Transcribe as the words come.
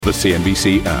The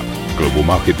CNBC app. Global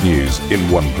market news in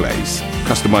one place.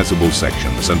 Customizable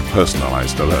sections and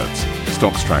personalized alerts.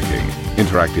 Stocks tracking,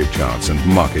 interactive charts and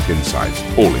market insights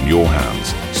all in your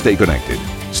hands. Stay connected.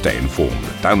 Stay informed.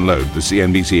 Download the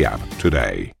CNBC app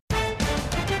today.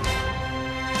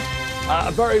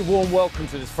 A very warm welcome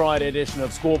to this Friday edition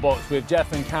of Squawk with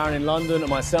Jeff and Karen in London and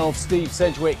myself, Steve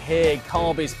Sedgwick, here in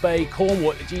Carbis Bay,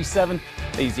 Cornwall at the G7.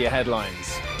 These are your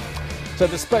headlines. So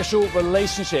the special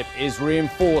relationship is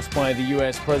reinforced by the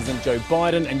US President Joe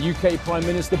Biden and UK Prime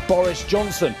Minister Boris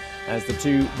Johnson as the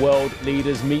two world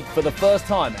leaders meet for the first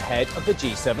time ahead of the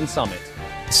G7 summit.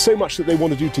 So much that they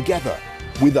want to do together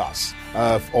with us,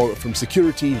 from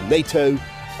security, NATO,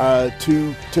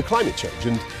 to climate change.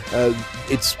 And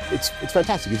it's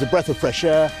fantastic. It's a breath of fresh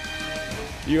air.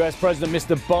 US President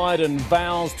Mr. Biden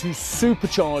vows to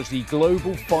supercharge the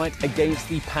global fight against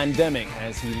the pandemic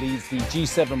as he leads the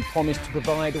G7 promise to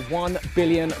provide 1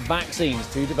 billion vaccines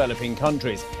to developing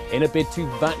countries in a bid to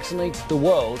vaccinate the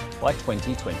world by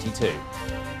 2022.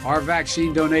 Our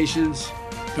vaccine donations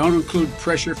don't include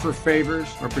pressure for favors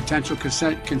or potential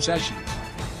concessions.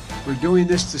 We're doing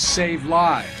this to save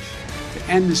lives, to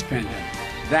end this pandemic.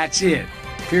 That's it,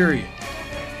 period.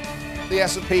 The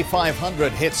S&P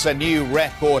 500 hits a new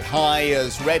record high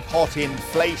as red-hot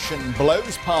inflation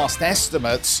blows past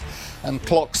estimates and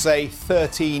clocks a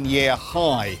 13-year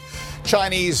high.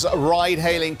 Chinese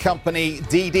ride-hailing company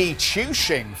Didi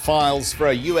Chuxing files for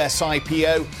a US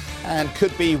IPO and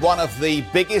could be one of the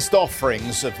biggest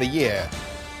offerings of the year.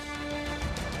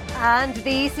 And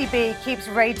the ECB keeps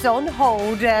rates on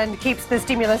hold and keeps the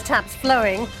stimulus taps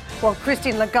flowing, while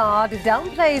Christine Lagarde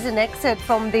downplays an exit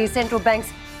from the central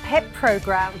bank's PEP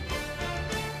program.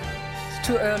 It's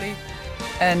too early,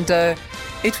 and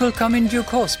it will come in due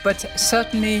course, but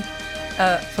certainly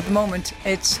for the moment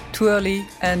it's too early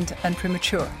and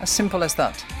premature, as simple as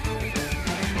that.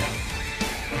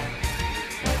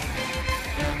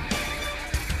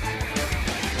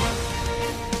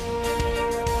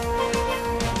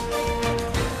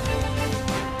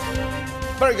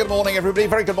 Very good morning, everybody.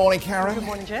 Very good morning, Karen. Good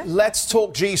morning, Jeff. Let's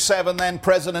talk G7 then.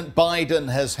 President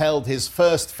Biden has held his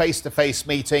first face-to-face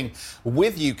meeting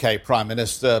with UK Prime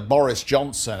Minister Boris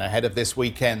Johnson ahead of this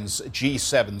weekend's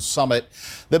G7 summit.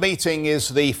 The meeting is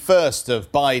the first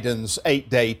of Biden's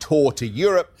 8-day tour to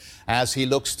Europe as he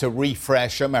looks to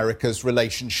refresh America's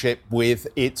relationship with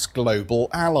its global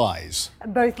allies.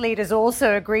 Both leaders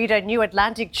also agreed a new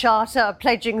Atlantic Charter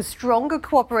pledging stronger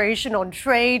cooperation on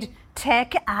trade,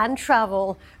 tech and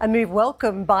travel, a move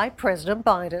welcomed by President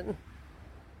Biden.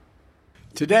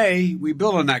 Today, we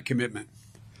build on that commitment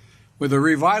with a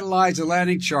revitalized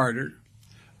Atlantic Charter,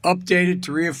 updated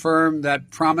to reaffirm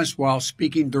that promise while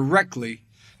speaking directly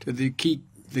to the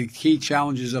key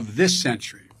challenges of this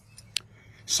century: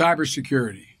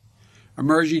 cybersecurity,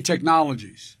 emerging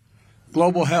technologies,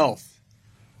 global health,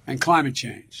 and climate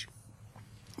change.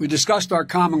 We discussed our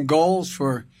common goals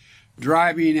for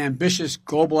driving ambitious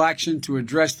global action to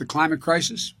address the climate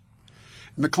crisis.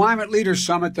 And the Climate Leaders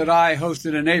Summit that I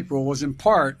hosted in April was in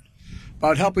part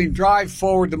about helping drive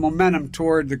forward the momentum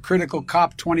toward the critical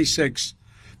COP26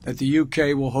 that the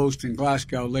UK will host in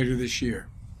Glasgow later this year.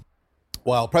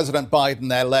 Well, President Biden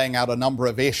there laying out a number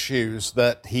of issues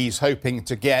that he's hoping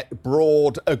to get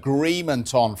broad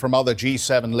agreement on from other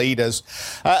G7 leaders.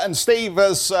 And Steve,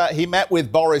 as he met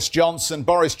with Boris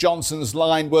Johnson's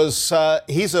line was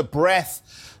he's a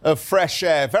breath of fresh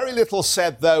air. Very little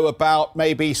said, though, about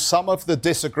maybe some of the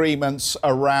disagreements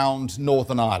around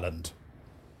Northern Ireland.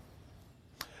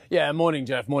 Yeah, morning,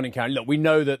 Jeff. Morning, Karen. Look, we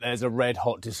know that there's a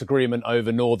red-hot disagreement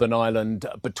over Northern Ireland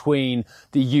between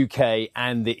the UK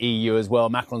and the EU as well.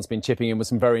 Macron's been chipping in with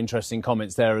some very interesting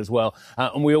comments there as well.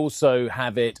 And we also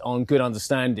have it on good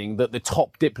understanding that the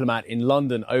top diplomat in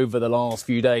London over the last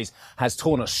few days has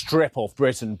torn a strip off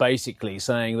Britain, basically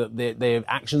saying that their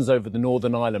actions over the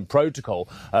Northern Ireland Protocol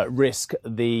risk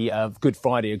the Good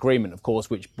Friday Agreement, of course,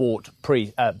 which brought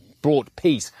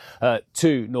peace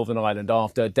to Northern Ireland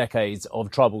after decades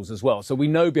of troubles as well. So we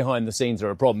know behind the scenes are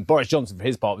a problem. Boris Johnson, for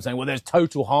his part, was saying, well, there's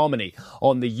total harmony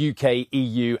on the UK,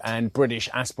 EU and British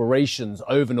aspirations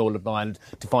over Northern Ireland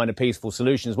to find a peaceful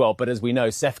solution as well. But as we know,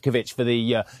 Šefčovič for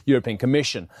the European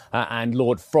Commission and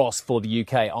Lord Frost for the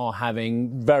UK are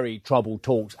having very troubled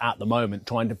talks at the moment,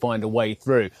 trying to find a way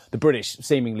through. The British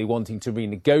seemingly wanting to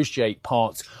renegotiate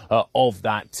parts of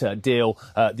that deal.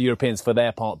 The Europeans, for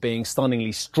their part, being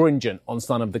stunningly stringent stringent on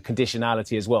some of the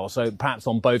conditionality as well. So perhaps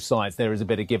on both sides there is a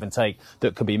bit of give and take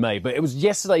that could be made. But it was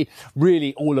yesterday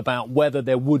really all about whether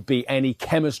there would be any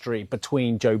chemistry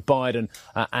between Joe Biden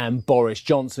and Boris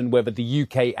Johnson, whether the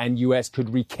UK and US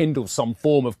could rekindle some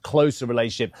form of closer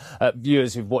relationship.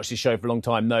 Viewers who've watched this show for a long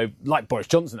time know, like Boris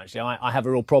Johnson actually, I have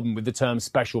a real problem with the term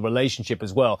special relationship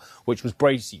as well, which was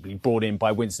basically brought in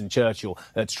by Winston Churchill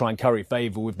to try and curry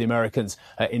favour with the Americans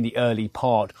in the early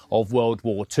part of World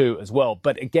War II as well.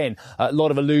 But again, a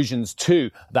lot of allusions to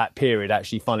that period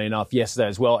actually, funnily enough, yesterday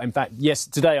as well. In fact,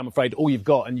 today I'm afraid all you've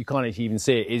got, and you can't even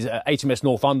see it, is HMS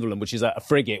Northumberland, which is a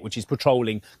frigate which is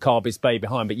patrolling Carbis Bay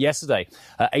behind. But yesterday,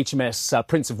 HMS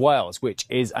Prince of Wales, which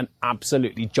is an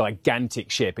absolutely gigantic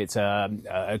ship, it's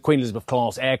a Queen Elizabeth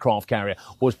class aircraft carrier,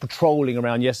 was patrolling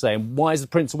around yesterday. And why is the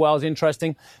Prince of Wales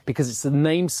interesting? Because it's the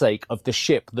namesake of the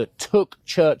ship that took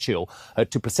Churchill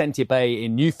to Placentia Bay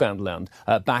in Newfoundland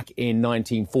back in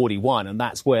 1941, and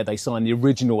that's where they signed the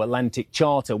original Atlantic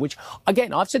Charter, which,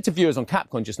 again, I've said to viewers on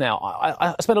Capcom just now,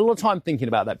 I spent a lot of time thinking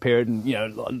about that period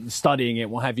and, studying it,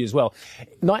 what have you as well.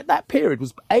 Like, that period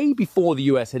was, A, before the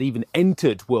US had even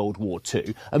entered World War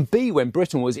II, and B, when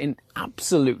Britain was in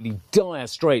absolutely dire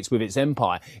straits with its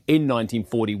empire in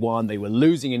 1941. They were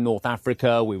losing in North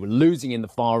Africa, we were losing in the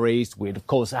Far East, we'd of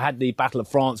course had the Battle of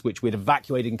France, which we'd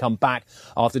evacuated and come back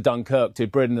after Dunkirk to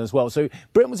Britain as well. So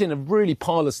Britain was in a really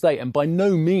parlous state and by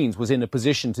no means was in a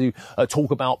position to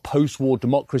talk about post-war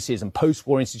democracies and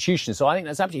post-war institutions. So I think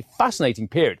that's absolutely a fascinating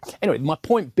period. Anyway, my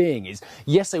point being is,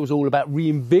 yes, it was all about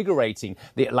reinvigorating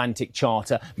the Atlantic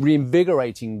Charter,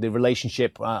 reinvigorating the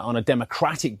relationship on a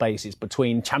democratic basis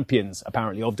between champions,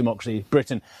 apparently, of democracy,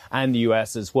 Britain and the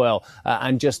US as well,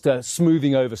 and just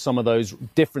smoothing over some of those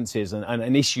differences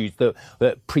and issues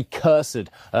that precursored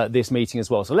this meeting as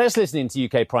well. So let's listen in to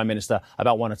UK Prime Minister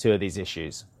about one or two of these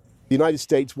issues. The United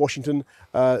States, Washington,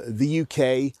 the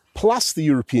UK, plus the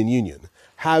European Union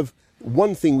have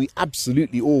one thing we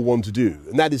absolutely all want to do,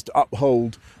 and that is to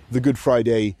uphold the Good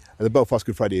Friday, the Belfast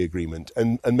Good Friday Agreement,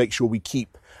 and make sure we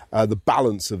keep the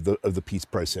balance of the peace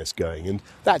process going. And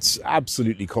that's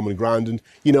absolutely common ground. And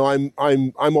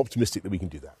I'm optimistic that we can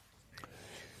do that.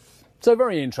 So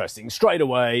very interesting. Straight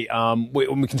away,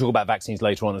 we can talk about vaccines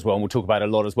later on as well, and we'll talk about it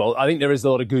a lot as well. I think there is a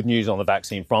lot of good news on the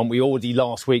vaccine front. We already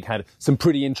last week had some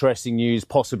pretty interesting news,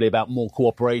 possibly about more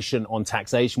cooperation on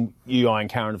taxation. You, I and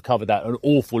Karen have covered that an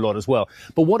awful lot as well.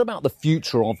 But what about the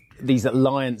future of these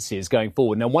alliances going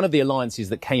forward? Now, one of the alliances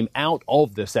that came out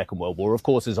of the Second World War, of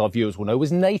course, as our viewers will know,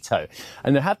 was NATO.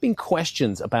 And there have been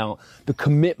questions about the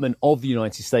commitment of the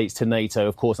United States to NATO,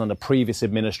 of course, under previous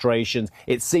administrations.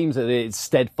 It seems that it's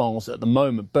steadfast at the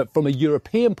moment. But from a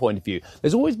European point of view,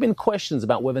 there's always been questions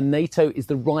about whether NATO is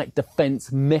the right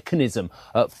defence mechanism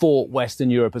for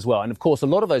Western Europe as well. And of course, a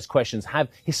lot of those questions have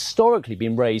historically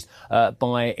been raised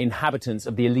by inhabitants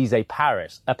of the Élysée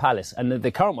Palace. And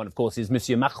the current one, of course, is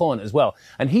Monsieur Macron as well.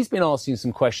 And he's been asking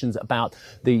some questions about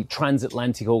the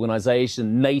transatlantic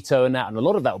organisation, NATO and that. And a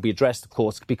lot of that will be addressed, of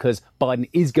course, because Biden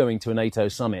is going to a NATO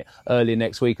summit earlier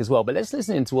next week as well. But let's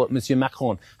listen into what Monsieur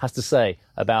Macron has to say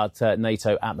about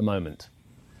NATO at the moment.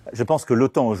 Je pense que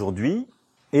l'OTAN aujourd'hui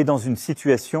est dans une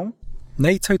situation.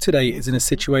 NATO today is in a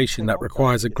situation that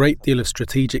requires a great deal of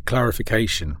strategic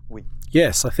clarification.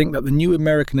 Yes, I think that the new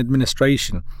American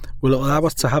administration will allow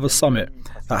us to have a summit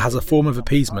that has a form of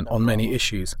appeasement on many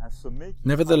issues.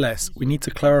 Nevertheless, we need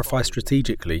to clarify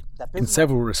strategically, in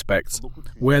several respects,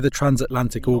 where the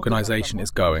transatlantic organisation is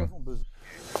going.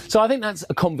 So I think that's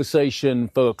a conversation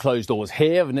for closed doors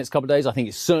here over the next couple of days. I think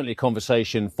it's certainly a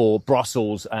conversation for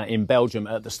Brussels in Belgium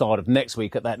at the start of next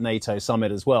week at that NATO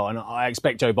summit as well. And I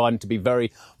expect Joe Biden to be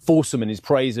very fulsome in his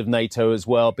praise of NATO as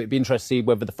well. But it'd be interesting to see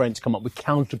whether the French come up with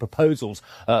counter proposals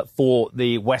for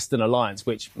the Western alliance,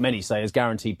 which many say has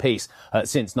guaranteed peace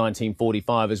since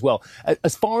 1945 as well.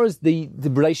 As far as the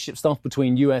relationship stuff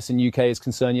between US and UK is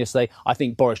concerned yesterday, I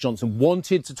think Boris Johnson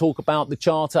wanted to talk about the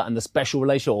Charter and the special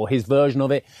relationship, or his version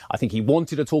of it. I think he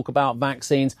wanted to talk about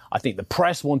vaccines. I think the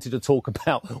press wanted to talk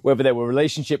about whether there were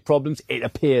relationship problems. It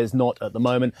appears not at the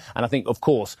moment. And I think, of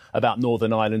course, about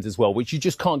Northern Ireland as well, which you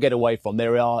just can't get away from.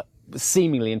 There are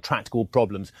seemingly intractable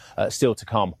problems still to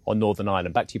come on Northern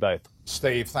Ireland. Back to you both.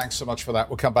 Steve, thanks so much for that.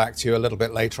 We'll come back to you a little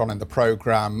bit later on in the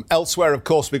programme. Elsewhere, of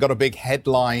course, we've got a big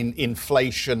headline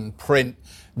inflation print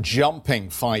jumping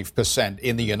 5%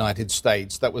 in the United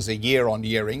States. That was a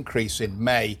year-on-year increase in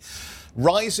May,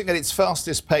 rising at its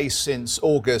fastest pace since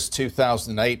August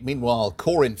 2008. Meanwhile,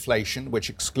 core inflation, which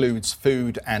excludes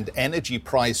food and energy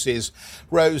prices,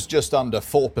 rose just under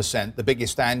 4%, the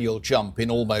biggest annual jump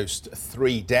in almost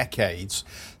 3 decades.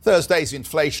 Thursday's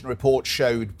inflation report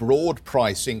showed broad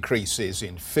price increases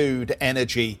in food,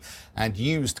 energy and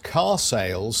used car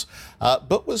sales,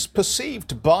 but was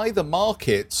perceived by the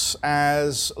markets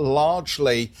as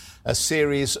largely a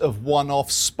series of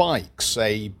one-off spikes.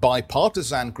 A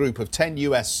bipartisan group of 10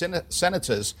 US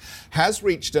senators has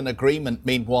reached an agreement,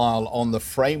 meanwhile, on the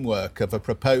framework of a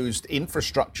proposed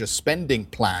infrastructure spending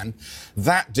plan.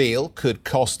 That deal could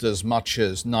cost as much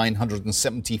as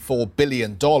 $974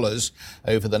 billion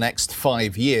over the next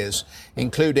 5 years,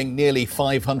 including nearly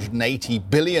 $580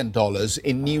 billion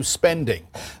in new spending.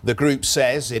 The group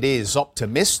says it is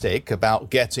optimistic about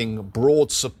getting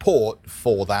broad support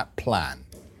for that plan.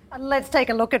 Let's take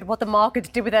a look at what the markets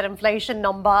did with that inflation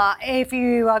number. If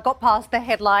you got past the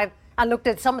headline and looked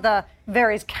at some of the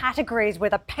various categories where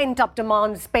the pent-up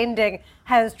demand spending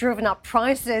has driven up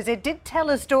prices, it did tell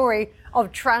a story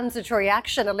of transitory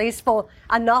action, at least for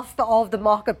enough of the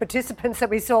market participants that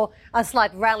we saw a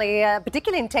slight rally,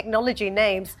 particularly in technology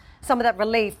names. Some of that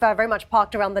relief very much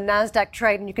parked around the NASDAQ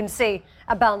trade, and you can see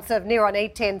a bounce of near on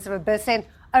 0.8%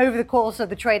 over the course of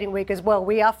the trading week as well.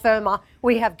 We are firmer.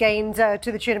 We have gains to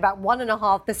the tune of about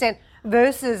 1.5%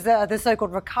 versus the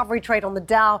so-called recovery trade on the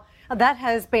Dow. That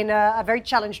has been a very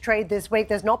challenged trade this week.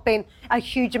 There's not been a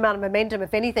huge amount of momentum.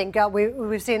 If anything,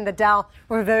 we've seen the Dow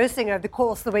reversing over the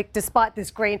course of the week, despite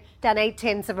this green, down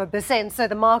 0.8%. So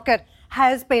the market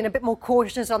has been a bit more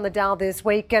cautious on the Dow this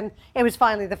week, and it was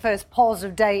finally the first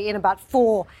positive day in about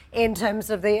 4 in terms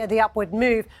of the upward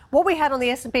move. What we had on the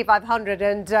S&P 500,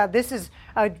 and this is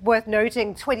worth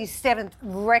noting, 27th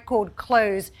record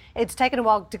close. It's taken a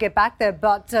while to get back there,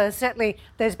 but certainly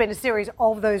there's been a series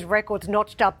of those records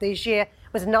notched up this year.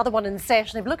 Was another one in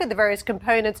session. If you look at the various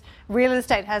components, real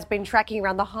estate has been tracking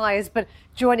around the highs, but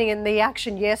joining in the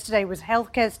action yesterday was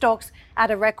healthcare stocks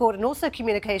at a record, and also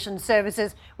communication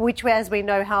services, which, as we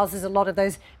know, houses a lot of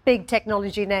those big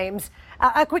technology names.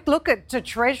 A quick look at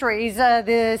treasuries.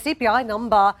 The CPI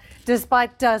number,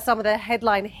 despite some of the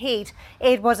headline heat,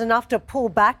 it was enough to pull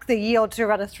back the yield to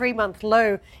around a 3-month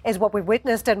low, is what we've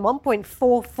witnessed, and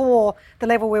 1.44, the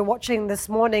level we're watching this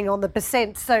morning on the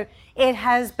percent. So it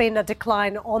has been a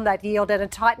decline on that yield and a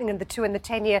tightening of the 2 and the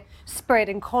 10-year spread,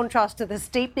 in contrast to the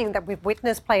steepening that we've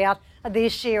witnessed play out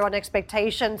this year on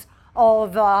expectations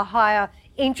of higher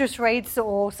interest rates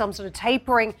or some sort of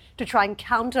tapering to try and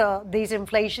counter these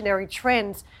inflationary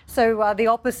trends. So the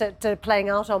opposite playing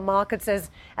out on markets as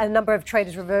a number of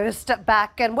traders reversed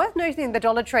back. And worth noting the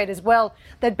dollar trade as well.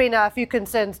 There'd been a few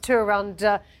concerns too around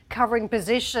covering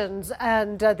positions,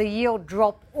 and the yield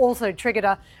drop also triggered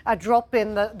a drop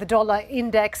in the dollar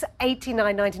index,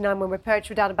 89.99 when we're perched.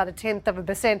 We're down about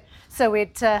 0.1%. So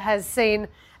it has seen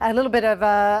a little bit of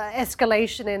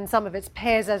escalation in some of its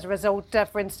pairs as a result,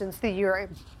 for instance, the euro.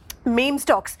 Meme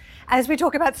stocks, as we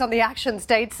talk about some of the action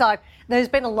stateside, there's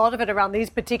been a lot of it around these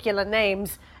particular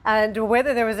names, and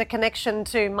whether there is a connection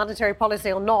to monetary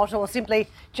policy or not, or simply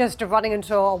just running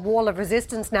into a wall of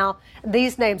resistance now,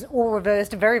 these names all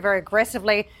reversed very, very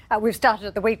aggressively. We've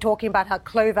started the week talking about how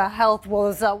Clover Health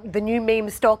was the new meme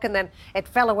stock, and then it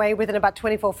fell away within about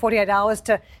 24, 48 hours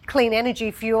to Clean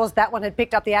Energy Fuels. That one had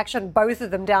picked up the action, both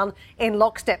of them down in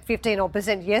lockstep,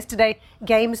 15% yesterday.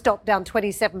 GameStop down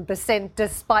 27%,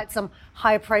 despite some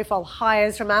high-profile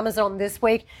hires from Amazon this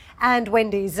week. And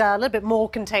Wendy's a little bit more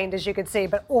contained, as you can see,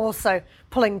 but also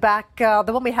pulling back. The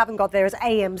one we haven't got there is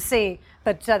AMC,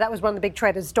 but that was one of the big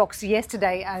traders' stocks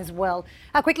yesterday as well.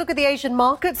 A quick look at the Asian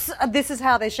markets. This is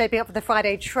how they're shaping up for the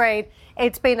Friday trade.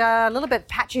 It's been a little bit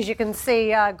patchy, as you can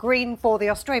see. Green for the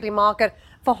Australian market,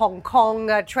 for Hong Kong,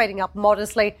 trading up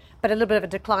modestly, but a little bit of a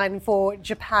decline for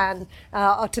Japan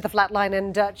to the flat line,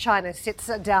 and China sits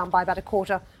down by about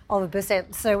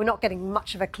 0.25%. So we're not getting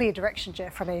much of a clear direction,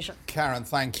 Jeff, from Asia. Karen,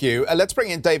 thank you. Let's bring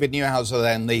in David Newhouser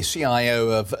then, the CIO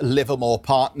of Livermore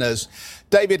Partners.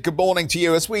 David, good morning to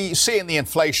you. As we see in the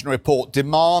inflation report,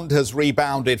 demand has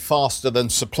rebounded faster than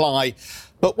supply.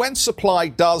 But when supply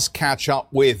does catch up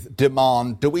with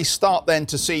demand, do we start then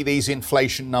to see these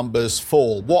inflation numbers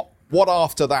fall? What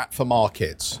after that for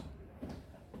markets?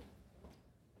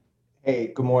 Hey,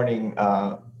 good morning.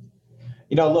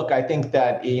 Look, I think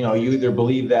that, you either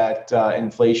believe that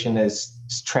inflation is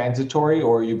transitory,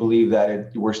 or you believe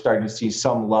that we're starting to see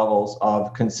some levels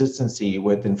of consistency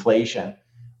with inflation,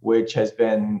 which has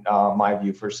been my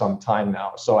view for some time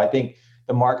now. So I think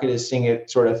the market is seeing it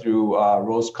sort of through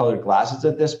rose-colored glasses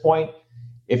at this point.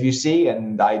 If you see,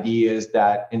 and the idea is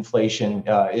that inflation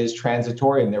is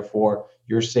transitory, and therefore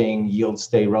you're seeing yields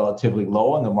stay relatively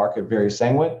low and the market very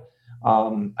sanguine.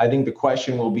 I think the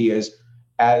question will be is,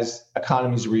 as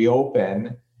economies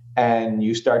reopen and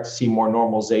you start to see more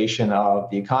normalization of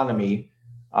the economy,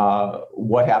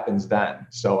 what happens then?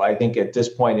 So I think at this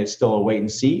point, it's still a wait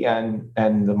and see, and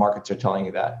the markets are telling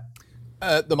you that.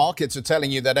 the markets are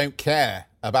telling you they don't care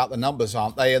about the numbers,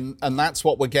 aren't they? And that's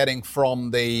what we're getting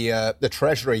from the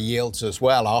Treasury yields as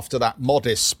well. After that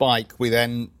modest spike, we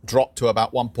then dropped to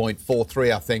about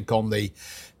 1.43, I think, on the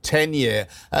 10-year.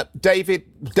 David,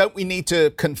 don't we need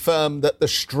to confirm that the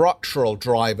structural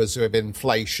drivers of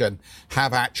inflation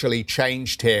have actually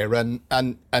changed here?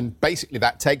 And basically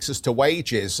that takes us to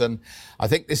wages. And I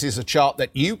think this is a chart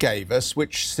that you gave us,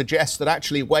 which suggests that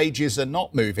actually wages are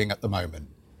not moving at the moment.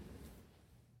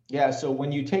 Yeah, so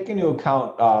when you take into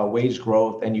account wage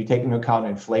growth and you take into account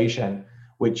inflation,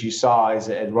 which you saw is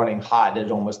running hot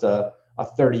at almost a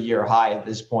 30-year high at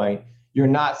this point, you're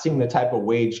not seeing the type of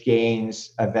wage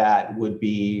gains that would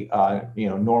be,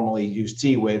 normally you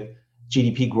see with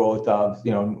GDP growth of,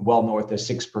 well north of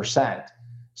 6%.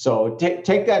 So take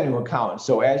that into account.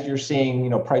 So as you're seeing,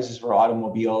 prices for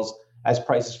automobiles, as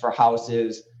prices for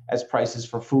houses, as prices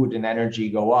for food and energy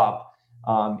go up,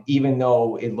 even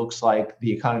though it looks like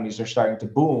the economies are starting to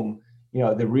boom,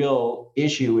 the real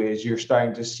issue is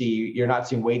you're not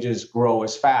seeing wages grow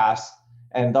as fast.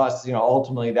 And thus,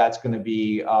 ultimately, that's going to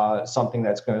be something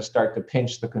that's going to start to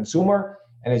pinch the consumer.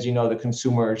 And as you know, the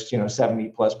consumer is,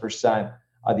 70+%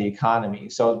 of the economy.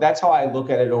 So that's how I look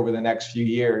at it over the next few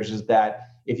years, is that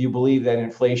if you believe that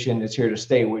inflation is here to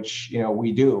stay, which,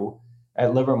 we do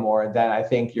at Livermore, then I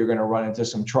think you're going to run into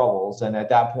some troubles. And at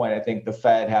that point, I think the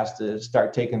Fed has to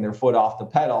start taking their foot off the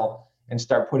pedal and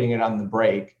start putting it on the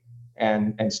brake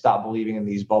and stop believing in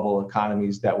these bubble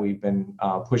economies that we've been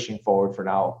pushing forward for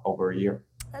now over a year.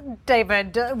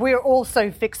 David, we're also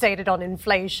fixated on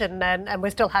inflation and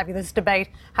we're still having this debate.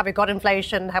 Have we got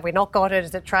inflation? Have we not got it?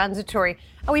 Is it transitory?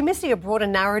 Are we missing a broader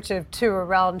narrative too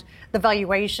around the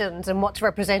valuations and what's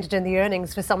represented in the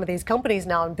earnings for some of these companies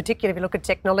now? In particular, if you look at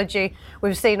technology,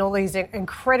 we've seen all these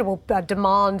incredible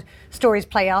demand stories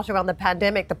play out around the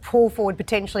pandemic, the pull forward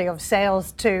potentially of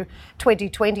sales to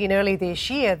 2020 and early this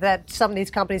year, that some of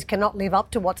these companies cannot live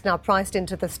up to what's now priced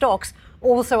into the stocks.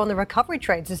 Also on the recovery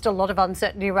trades, there's still a lot of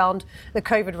uncertainty around the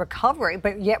COVID recovery,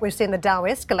 but yet we've seen the Dow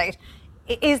escalate.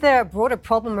 Is there a broader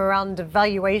problem around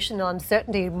valuation and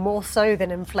uncertainty more so than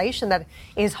inflation that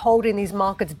is holding these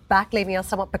markets back, leaving us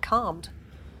somewhat becalmed?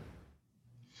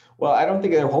 Well, I don't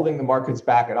think they're holding the markets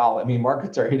back at all. I mean,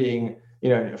 markets are hitting,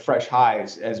 fresh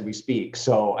highs as we speak.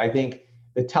 So I think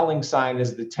the telling sign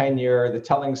is the 10-year, the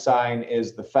telling sign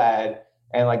is the Fed.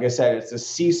 And like I said, it's a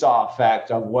seesaw effect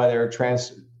of whether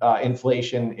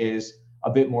inflation is a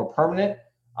bit more permanent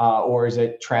or is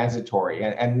it transitory?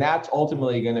 And that's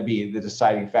ultimately going to be the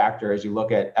deciding factor as you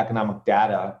look at economic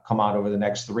data come out over the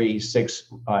next 3, 6,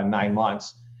 9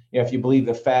 months. If you believe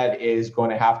the Fed is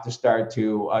going to have to start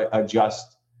to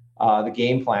adjust the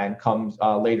game plan comes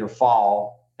later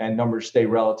fall and numbers stay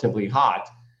relatively hot,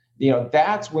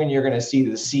 that's when you're going to see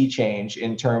the sea change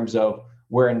in terms of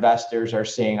where investors are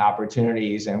seeing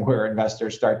opportunities and where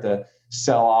investors start to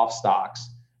sell off stocks.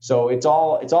 So it's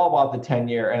all about the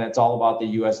 10-year and it's all about the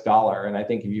US dollar. And I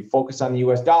think if you focus on the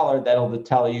US dollar, that'll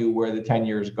tell you where the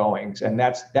 10-year is going. And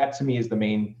that to me is the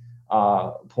main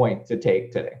point to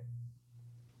take today.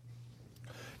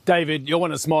 David, you're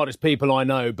one of the smartest people I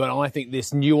know, but I think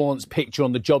this nuanced picture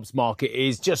on the jobs market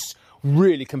is just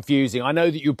really confusing. I know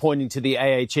that you're pointing to the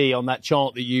AHE on that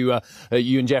chart that you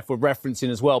and Jeff were referencing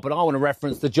as well, but I want to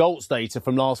reference the JOLTS data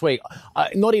from last week.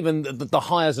 Not even the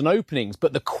hires and openings,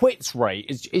 but the quits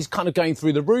rate is kind of going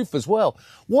through the roof as well.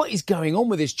 What is going on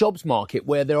with this jobs market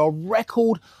where there are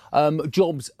record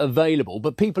jobs available,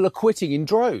 but people are quitting in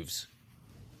droves?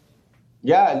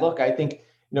 Yeah, look, I think,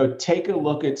 take a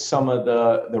look at some of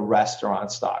the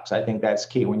restaurant stocks. I think that's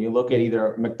key. When you look at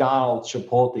either McDonald's,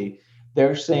 Chipotle,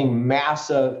 they're seeing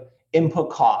massive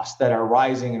input costs that are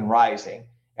rising and rising.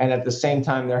 And at the same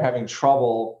time, they're having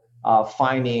trouble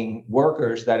finding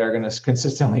workers that are going to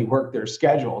consistently work their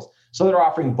schedules. So they're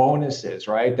offering bonuses,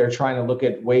 right? They're trying to look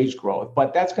at wage growth,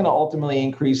 but that's going to ultimately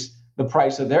increase the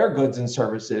price of their goods and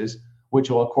services, which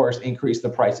will, of course, increase the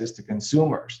prices to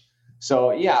consumers.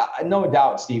 So, yeah, no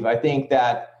doubt, Steve. I think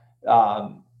that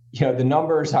the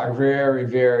numbers are very,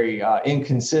 very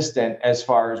inconsistent as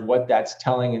far as what that's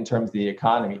telling in terms of the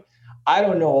economy. I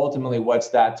don't know ultimately what's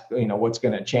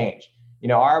going to change.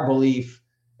 Our belief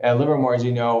at Livermore, as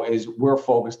you know, is we're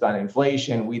focused on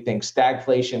inflation. We think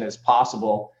stagflation is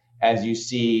possible as you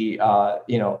see,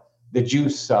 the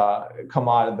juice come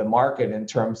out of the market in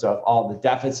terms of all the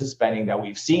deficit spending that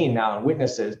we've seen now and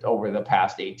witnessed over the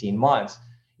past 18 months.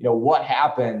 What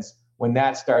happens when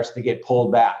that starts to get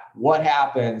pulled back? What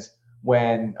happens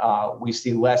when we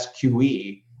see less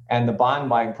QE and the bond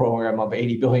buying program of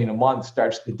 $80 billion a month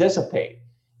starts to dissipate?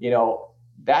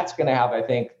 That's going to have, I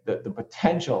think, the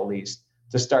potential at least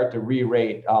to start to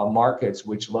re-rate markets,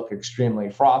 which look extremely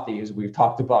frothy, as we've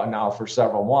talked about now for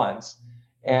several months.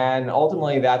 And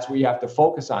ultimately, that's where you have to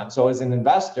focus on. So as an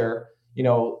investor,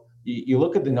 you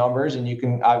look at the numbers and you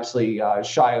can obviously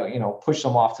push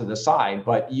them off to the side,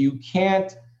 but you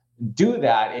can't do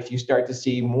that if you start to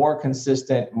see more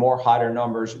consistent, more hotter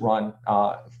numbers run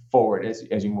forward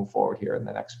as you move forward here in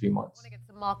the next few months. I want to get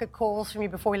some market calls from you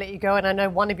before we let you go, and I know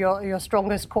one of your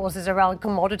strongest calls is around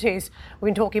commodities. We've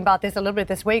been talking about this a little bit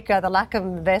this week, the lack of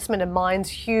investment in mines,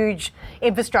 huge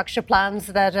infrastructure plans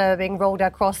that are being rolled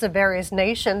across the various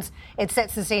nations. It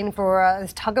sets the scene for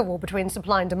this tug-of-war between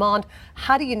supply and demand.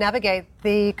 How do you navigate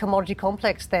the commodity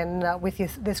complex then with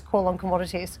this call on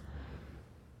commodities?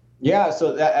 Yeah,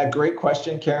 so a great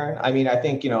question, Karen. I mean, I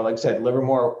think, like I said,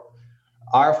 Livermore,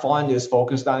 our fund is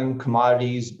focused on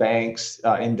commodities, banks,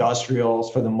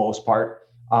 industrials for the most part.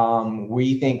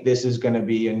 We think this is going to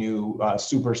be a new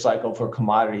super cycle for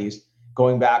commodities.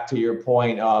 Going back to your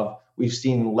point of we've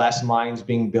seen less mines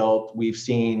being built. We've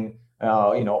seen,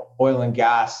 oil and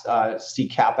gas see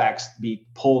CapEx be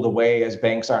pulled away as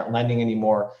banks aren't lending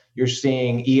anymore. You're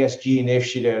seeing ESG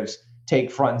initiatives take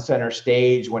front and center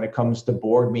stage when it comes to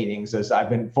board meetings, as I've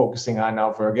been focusing on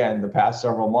now for, again, the past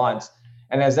several months.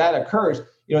 And as that occurs,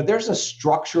 there's a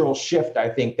structural shift, I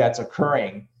think, that's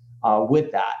occurring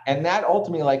with that. And that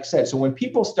ultimately, like I said, so when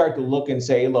people start to look and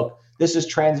say, look, this is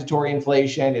transitory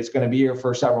inflation, it's going to be here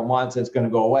for several months, it's going to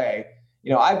go away.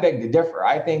 I beg to differ.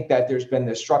 I think that there's been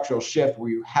this structural shift where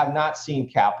you have not seen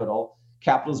capital.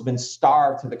 Capital's been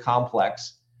starved to the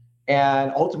complex.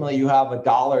 And ultimately, you have a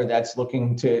dollar that's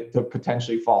looking to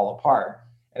potentially fall apart.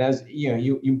 And as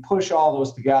you push all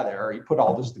those together, or you put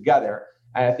all this together,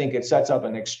 and I think it sets up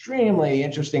an extremely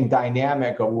interesting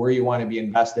dynamic of where you want to be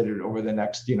invested in over the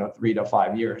next 3 to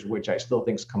 5 years, which I still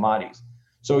think is commodities.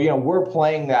 So we're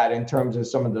playing that in terms of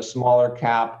some of the smaller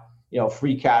cap,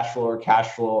 free cash flow or cash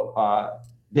flow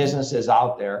businesses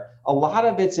out there. A lot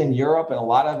of it's in Europe and a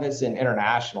lot of it's in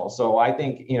international. So I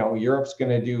think Europe's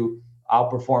going to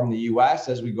outperform the U.S.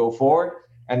 as we go forward.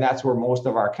 And that's where most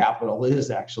of our capital is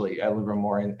actually at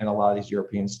Livermore and a lot of these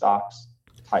European stocks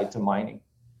tied to mining.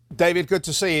 David, good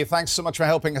to see you. Thanks so much for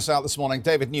helping us out this morning.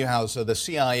 David Newhouser, the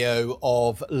CIO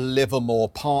of Livermore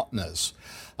Partners.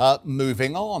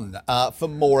 Moving on, for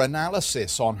more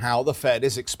analysis on how the Fed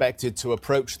is expected to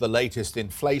approach the latest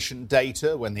inflation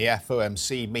data when the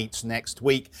FOMC meets next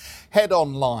week, head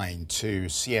online to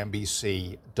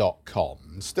cnbc.com.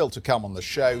 Still to come on the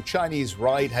show, Chinese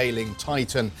ride-hailing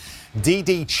titan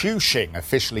Didi Chuxing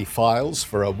officially files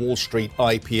for a Wall Street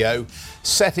IPO,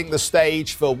 setting the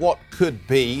stage for what could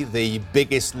be the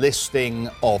biggest listing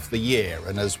of the year.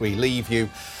 And as we leave you,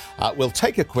 we'll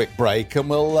take a quick break and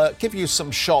we'll give you some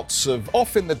shots of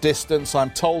off in the distance. I'm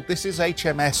told this is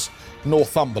HMS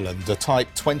Northumberland, a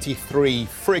Type 23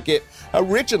 frigate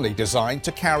originally designed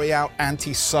to carry out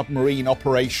anti-submarine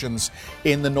operations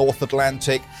in the North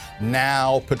Atlantic,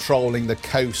 now patrolling the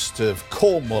coast of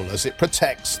Cornwall as it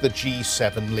protects the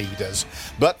G7 leaders.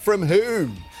 But from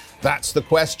whom? That's the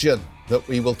question that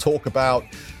we will talk about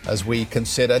as we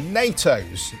consider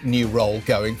NATO's new role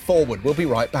going forward. We'll be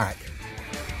right back.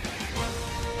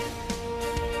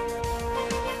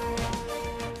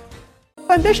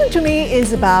 Ambition to me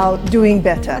is about doing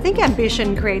better. I think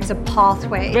ambition creates a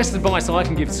pathway. The best advice I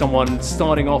can give to someone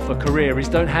starting off a career is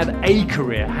don't have a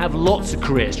career, have lots of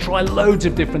careers, try loads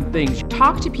of different things.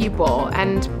 Talk to people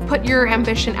and put your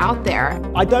ambition out there.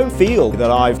 I don't feel that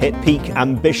I've hit peak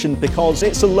ambition because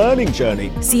it's a learning journey.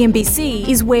 CNBC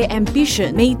is where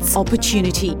ambition meets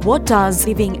opportunity. What does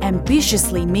living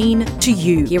ambitiously mean to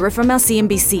you? Hear it from our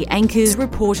CNBC anchors,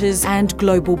 reporters and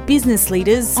global business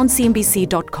leaders on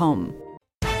cnbc.com.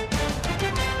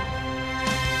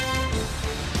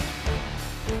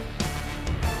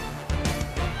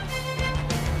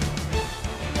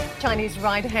 Chinese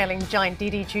ride-hailing giant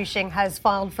Didi Chuxing has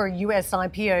filed for a US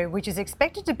IPO, which is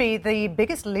expected to be the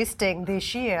biggest listing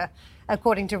this year.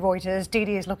 According to Reuters,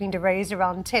 Didi is looking to raise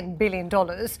around $10 billion,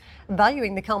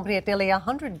 valuing the company at nearly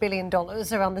 $100 billion,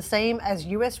 around the same as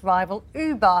US rival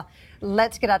Uber.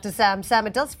 Let's get out to Sam. Sam,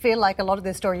 it does feel like a lot of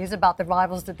this story is about the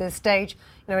rivals at this stage.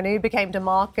 When Uber came to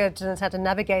market and has had to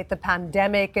navigate the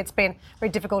pandemic, it's been a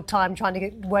very difficult time trying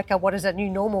to work out what is a new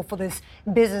normal for this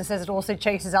business as it also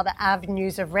chases other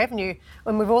avenues of revenue.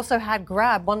 And we've also had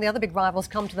Grab, one of the other big rivals,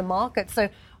 come to the market. So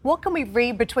what can we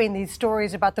read between these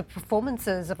stories about the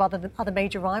performances of other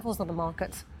major rivals on the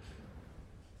markets?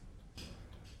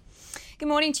 Good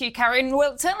morning to you, Karen.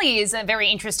 Well, it certainly is a very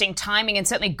interesting timing and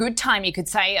certainly good time, you could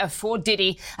say, for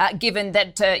Diddy, given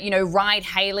that,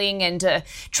 ride-hailing and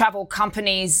travel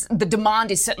companies, the demand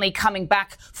is certainly coming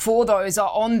back for those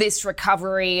on this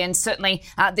recovery and certainly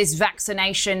this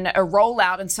vaccination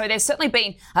rollout. And so there's certainly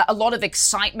been a lot of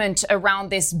excitement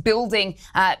around this building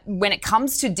when it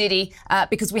comes to Diddy,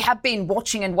 because we have been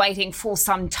watching and waiting for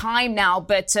some time now.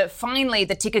 But finally,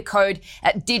 the ticker code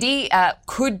Diddy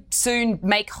could soon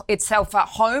make itself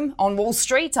home on Wall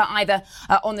Street, either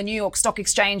on the New York Stock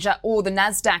Exchange or the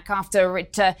Nasdaq, after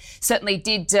it certainly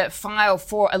did file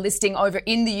for a listing over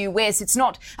in the US. It's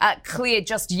not clear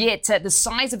just yet the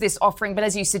size of this offering, but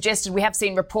as you suggested, we have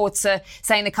seen reports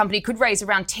saying the company could raise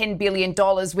around $10 billion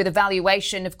with a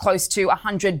valuation of close to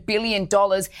 $100 billion.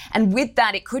 And with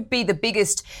that, it could be the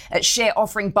biggest share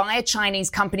offering by a Chinese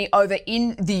company over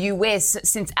in the US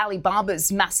since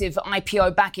Alibaba's massive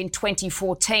IPO back in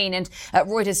 2014. And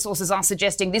Reuters sources are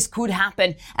suggesting this could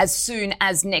happen as soon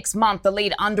as next month. The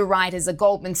lead underwriters are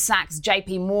Goldman Sachs,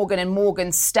 JP Morgan and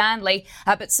Morgan Stanley.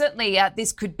 But certainly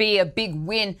this could be a big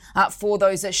win for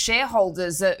those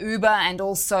shareholders, Uber and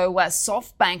also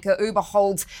SoftBank. Uber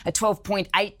holds a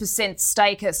 12.8%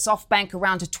 stake, SoftBank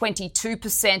around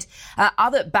 22%.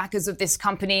 Other backers of this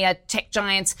company are tech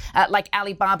giants like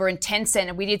Alibaba and Tencent.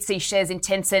 And we did see shares in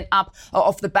Tencent up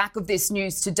off the back of this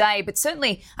news today. But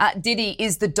certainly Diddy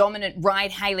is the dominant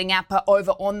ride-hailing app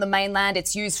over on the mainland.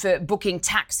 It's used for booking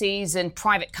taxis and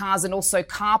private cars and also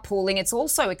carpooling. It's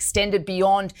also extended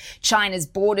beyond China's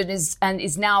borders and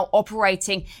is now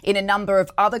operating in a number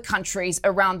of other countries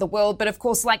around the world. But of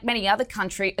course, like many other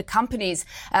companies,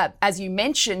 as you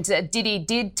mentioned, Diddy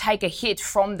did take a hit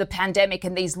from the pandemic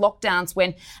and these lockdowns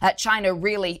when China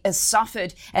really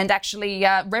suffered. And actually,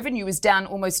 revenue was down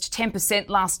almost 10%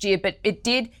 last year, but it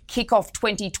did kick off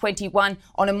 2021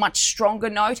 on a much stronger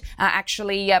note,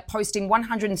 actually posting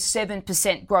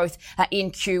 107% growth in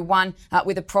Q1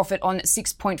 with a profit on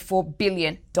 $6.4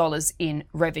 billion in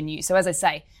revenue. So as I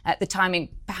say, the timing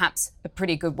perhaps a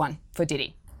pretty good one for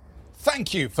Diddy.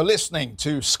 Thank you for listening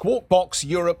to Squawk Box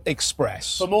Europe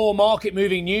Express. For more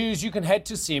market-moving news, you can head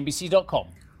to cnbc.com.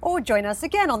 Or join us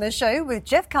again on the show with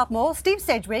Jeff Cutmore, Steve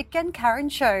Sedgwick and Karen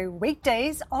Cho,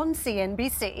 weekdays on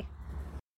CNBC.